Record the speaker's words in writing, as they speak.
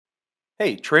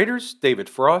Hey traders, David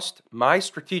Frost, my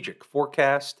strategic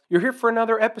forecast. You're here for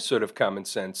another episode of Common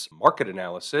Sense Market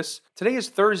Analysis. Today is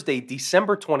Thursday,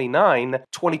 December 29,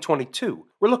 2022.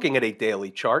 We're looking at a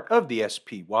daily chart of the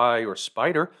SPY or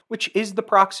Spider, which is the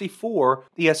proxy for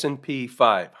the S&P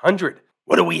 500.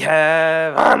 What do we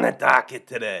have on the docket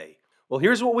today? Well,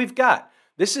 here's what we've got.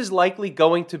 This is likely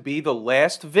going to be the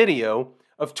last video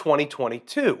of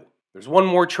 2022. There's one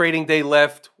more trading day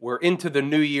left. We're into the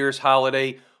New Year's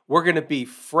holiday. We're going to be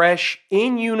fresh,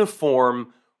 in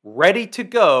uniform, ready to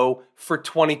go for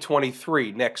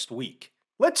 2023 next week.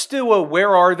 Let's do a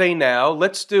where are they now?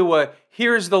 Let's do a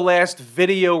here's the last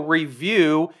video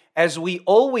review as we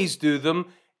always do them,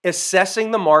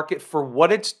 assessing the market for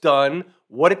what it's done,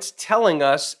 what it's telling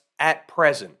us at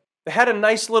present. They had a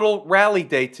nice little rally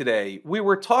day today. We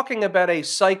were talking about a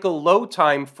cycle low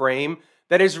time frame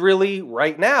that is really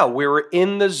right now. We're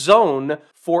in the zone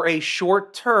for a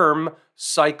short-term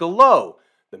cycle low.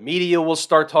 The media will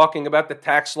start talking about the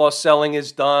tax loss selling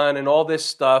is done and all this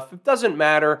stuff. It doesn't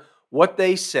matter what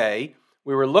they say.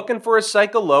 We were looking for a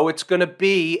cycle low. It's going to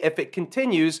be, if it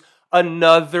continues,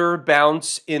 another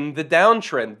bounce in the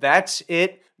downtrend. That's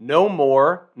it. No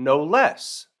more, no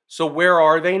less. So where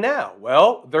are they now?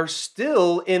 Well, they're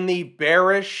still in the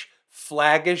bearish,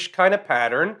 flaggish kind of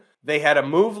pattern. They had a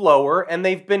move lower, and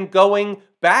they've been going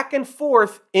back and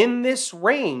forth in this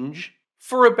range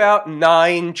for about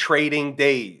 9 trading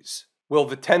days. Will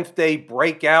the 10th day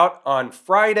break out on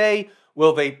Friday?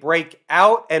 Will they break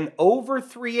out and over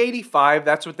 385?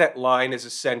 That's what that line is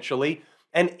essentially.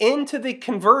 And into the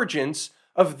convergence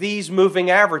of these moving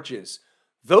averages.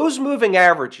 Those moving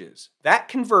averages, that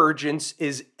convergence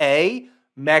is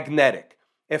magnetic.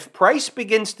 If price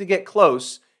begins to get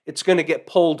close, it's going to get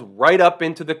pulled right up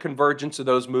into the convergence of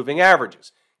those moving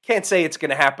averages. Can't say it's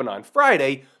going to happen on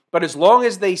Friday, but as long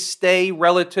as they stay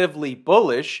relatively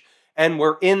bullish and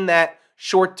we're in that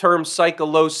short-term cycle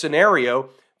low scenario,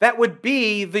 that would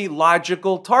be the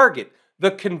logical target.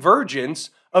 The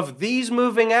convergence of these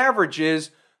moving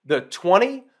averages, the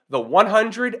 20, the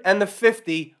 100, and the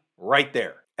 50 right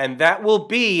there. And that will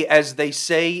be, as they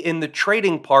say in the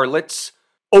trading parlance,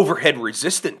 overhead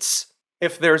resistance.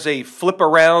 If there's a flip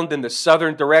around in the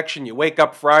southern direction, you wake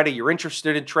up Friday, you're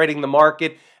interested in trading the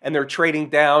market, and they're trading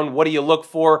down, what do you look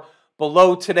for?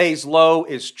 Below today's low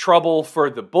is trouble for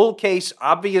the bull case,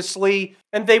 obviously,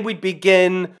 and they would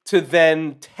begin to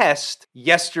then test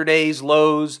yesterday's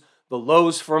lows, the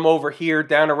lows from over here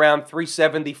down around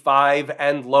 375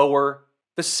 and lower.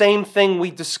 The same thing we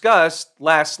discussed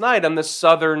last night on the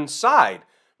southern side.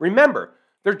 Remember,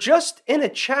 they're just in a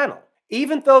channel.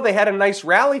 Even though they had a nice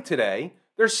rally today,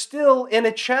 they're still in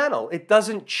a channel. It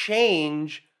doesn't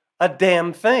change a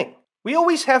damn thing. We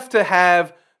always have to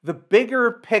have the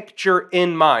bigger picture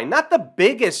in mind. Not the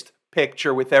biggest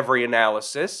picture with every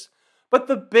analysis, but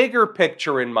the bigger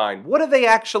picture in mind. What are they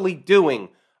actually doing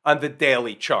on the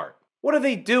daily chart? What are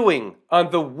they doing on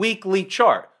the weekly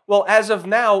chart? Well, as of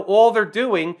now, all they're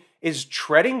doing is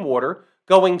treading water,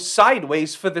 going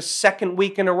sideways for the second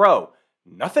week in a row.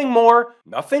 Nothing more,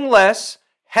 nothing less,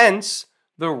 hence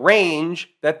the range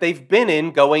that they've been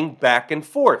in going back and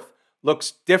forth.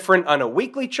 Looks different on a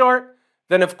weekly chart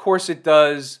than, of course, it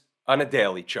does on a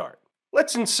daily chart.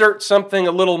 Let's insert something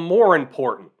a little more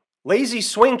important. Lazy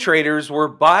swing traders were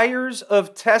buyers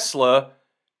of Tesla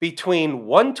between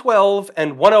 112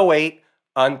 and 108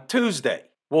 on Tuesday.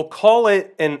 We'll call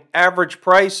it an average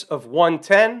price of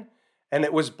 110, and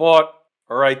it was bought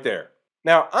right there.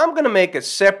 Now, I'm going to make a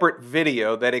separate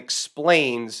video that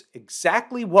explains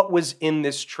exactly what was in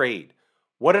this trade.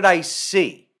 What did I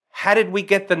see? How did we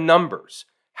get the numbers?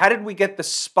 How did we get the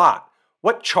spot?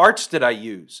 What charts did I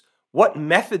use? What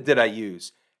method did I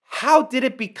use? How did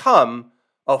it become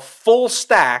a full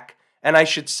stack, and I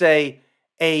should say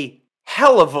a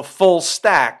hell of a full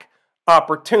stack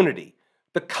opportunity?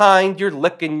 The kind you're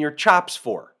licking your chops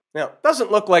for. Now, it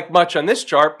doesn't look like much on this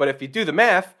chart, but if you do the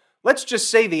math, let's just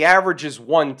say the average is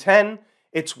 110.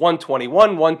 It's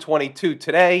 121, 122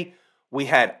 today. We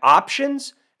had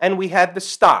options and we had the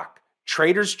stock.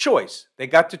 Trader's choice. They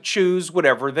got to choose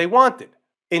whatever they wanted.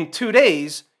 In 2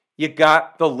 days, you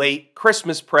got the late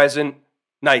Christmas present.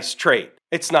 Nice trade.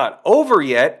 It's not over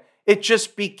yet. It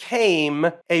just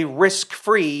became a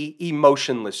risk-free,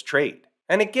 emotionless trade.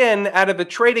 And again, out of the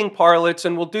trading parlance,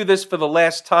 and we'll do this for the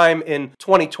last time in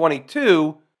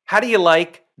 2022, how do you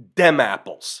like dem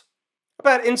apples?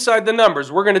 About inside the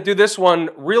numbers. We're going to do this one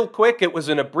real quick. It was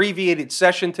an abbreviated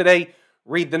session today.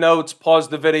 Read the notes, pause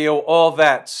the video, all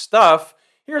that stuff.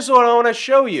 Here's what I want to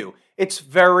show you. It's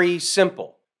very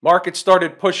simple. Market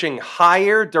started pushing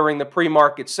higher during the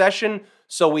pre-market session,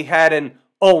 so we had an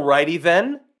alrighty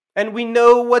then. And we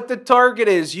know what the target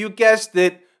is. You guessed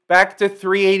it, back to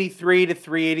 383 to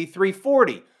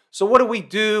 383.40. So what do we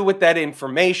do with that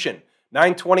information?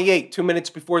 9:28, 2 minutes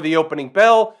before the opening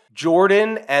bell,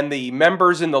 Jordan and the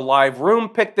members in the live room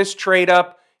picked this trade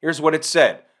up. Here's what it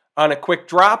said. On a quick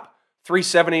drop,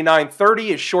 379.30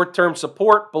 is short-term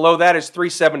support. Below that is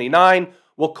 379.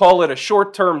 We'll call it a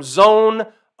short-term zone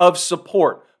of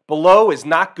support. Below is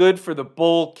not good for the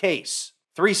bull case.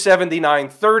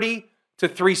 379.30 to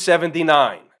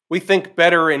 379. We think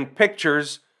better in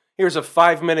pictures. Here's a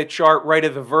 5-minute chart. Right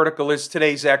of the vertical is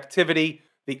today's activity.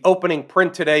 The opening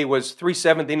print today was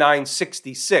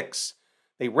 379.66.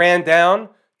 They ran down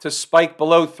to spike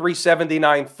below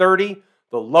 379.30.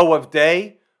 The low of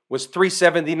day was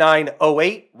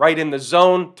 379.08, right in the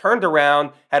zone, turned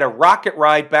around, had a rocket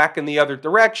ride back in the other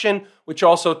direction, which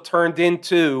also turned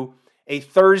into a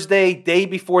Thursday, day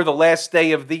before the last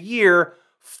day of the year,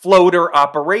 floater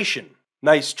operation.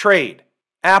 Nice trade.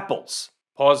 Apples.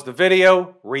 Pause the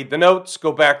video, read the notes,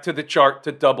 go back to the chart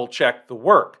to double check the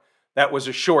work. That was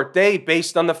a short day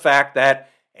based on the fact that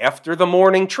after the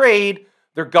morning trade,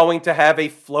 they're going to have a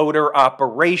floater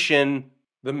operation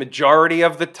the majority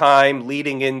of the time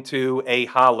leading into a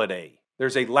holiday.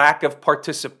 There's a lack of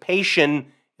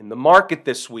participation in the market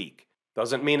this week.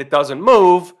 Doesn't mean it doesn't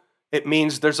move. It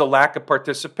means there's a lack of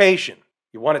participation.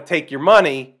 You want to take your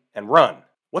money and run.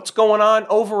 What's going on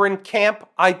over in Camp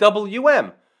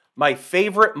IWM? My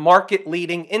favorite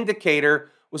market-leading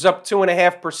indicator was up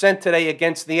 2.5% today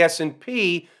against the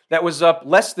S&P. That was up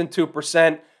less than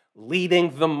 2%,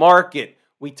 leading the market.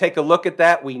 We take a look at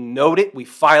that, we note it, we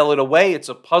file it away. It's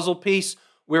a puzzle piece.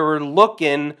 We're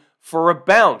looking for a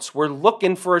bounce. We're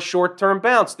looking for a short-term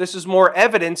bounce. This is more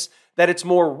evidence that it's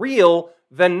more real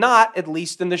than not, at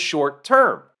least in the short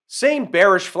term. Same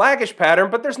bearish flaggish pattern,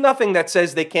 but there's nothing that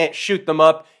says they can't shoot them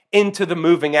up into the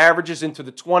moving averages, into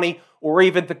the 20, or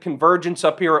even the convergence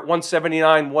up here at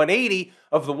 179, 180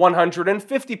 of the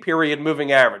 150 period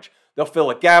moving average. They'll fill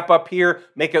a gap up here,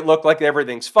 make it look like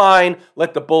everything's fine,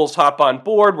 let the bulls hop on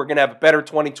board, we're going to have a better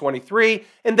 2023,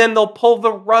 and then they'll pull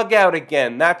the rug out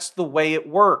again. That's the way it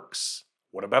works.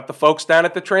 What about the folks down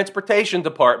at the transportation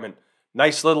department?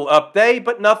 Nice little up day,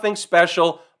 but nothing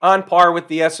special, on par with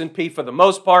the S&P for the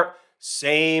most part.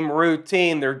 Same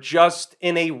routine, they're just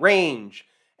in a range,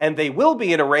 and they will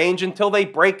be in a range until they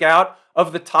break out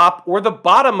of the top or the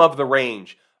bottom of the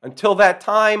range. Until that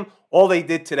time, all they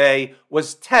did today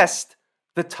was test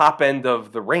the top end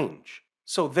of the range.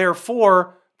 So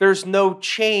therefore, there's no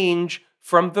change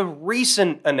from the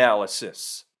recent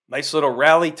analysis. Nice little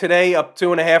rally today, up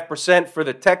 2.5% for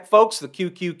the tech folks, the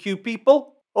QQQ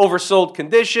people. Oversold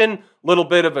condition, little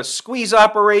bit of a squeeze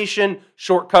operation,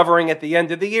 short covering at the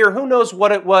end of the year. Who knows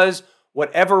what it was?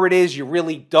 Whatever it is, you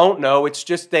really don't know. It's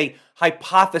just a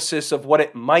hypothesis of what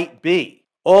it might be.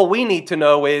 All we need to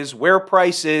know is where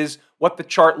price is, what the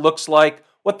chart looks like,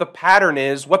 what the pattern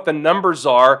is, what the numbers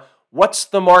are, what's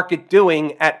the market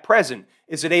doing at present.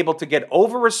 Is it able to get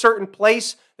over a certain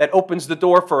place that opens the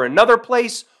door for another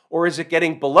place, or is it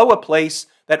getting below a place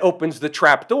that opens the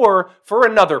trap door for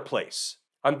another place?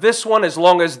 On this one, as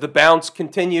long as the bounce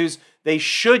continues, they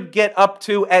should get up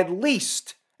to at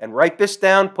least, and write this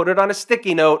down, put it on a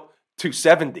sticky note,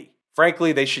 270.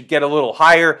 Frankly, they should get a little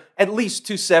higher, at least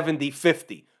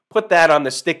 270.50. Put that on the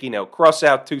sticky note. Cross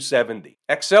out 270.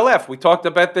 XLF, we talked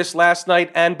about this last night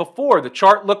and before. The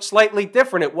chart looked slightly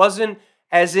different. It wasn't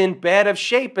as in bad of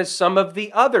shape as some of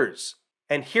the others.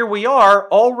 And here we are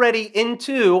already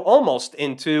almost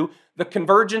into the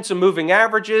convergence of moving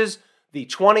averages, the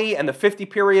 20 and the 50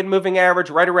 period moving average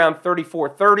right around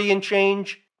 34.30 and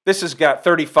change. This has got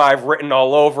 35 written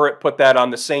all over it. Put that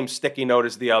on the same sticky note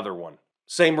as the other one.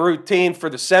 Same routine for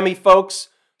the semi folks.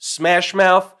 Smash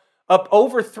mouth up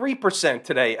over 3%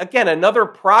 today. Again, another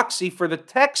proxy for the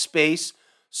tech space.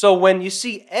 So when you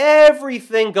see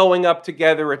everything going up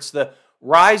together, it's the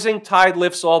rising tide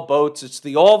lifts all boats. It's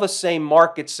the all the same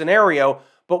market scenario.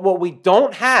 But what we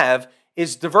don't have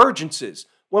is divergences.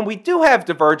 When we do have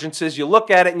divergences, you look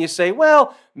at it and you say,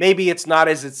 well, maybe it's not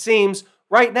as it seems.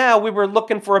 Right now, we were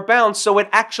looking for a bounce, so it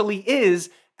actually is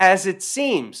as it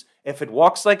seems. If it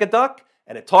walks like a duck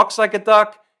and it talks like a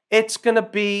duck, it's going to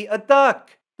be a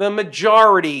duck the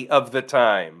majority of the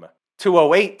time.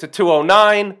 208 to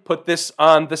 209, put this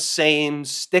on the same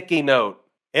sticky note.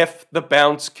 If the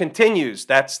bounce continues,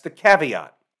 that's the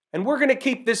caveat. And we're going to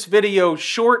keep this video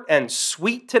short and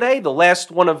sweet today, the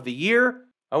last one of the year.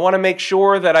 I want to make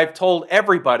sure that I've told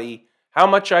everybody how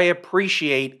much I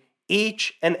appreciate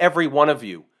each and every one of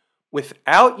you.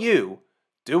 Without you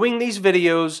doing these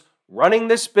videos, running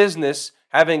this business,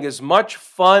 having as much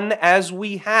fun as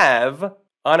we have,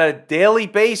 on a daily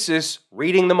basis,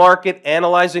 reading the market,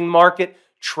 analyzing the market,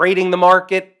 trading the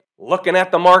market, looking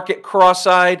at the market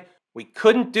cross-eyed. We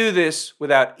couldn't do this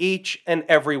without each and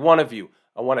every one of you.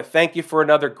 I want to thank you for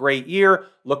another great year.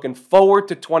 Looking forward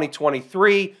to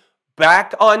 2023.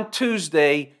 Back on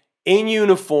Tuesday in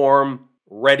uniform,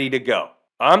 ready to go.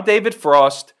 I'm David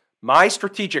Frost, my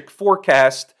strategic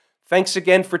forecast. Thanks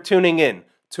again for tuning in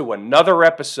to another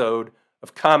episode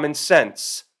of Common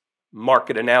Sense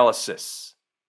Market Analysis.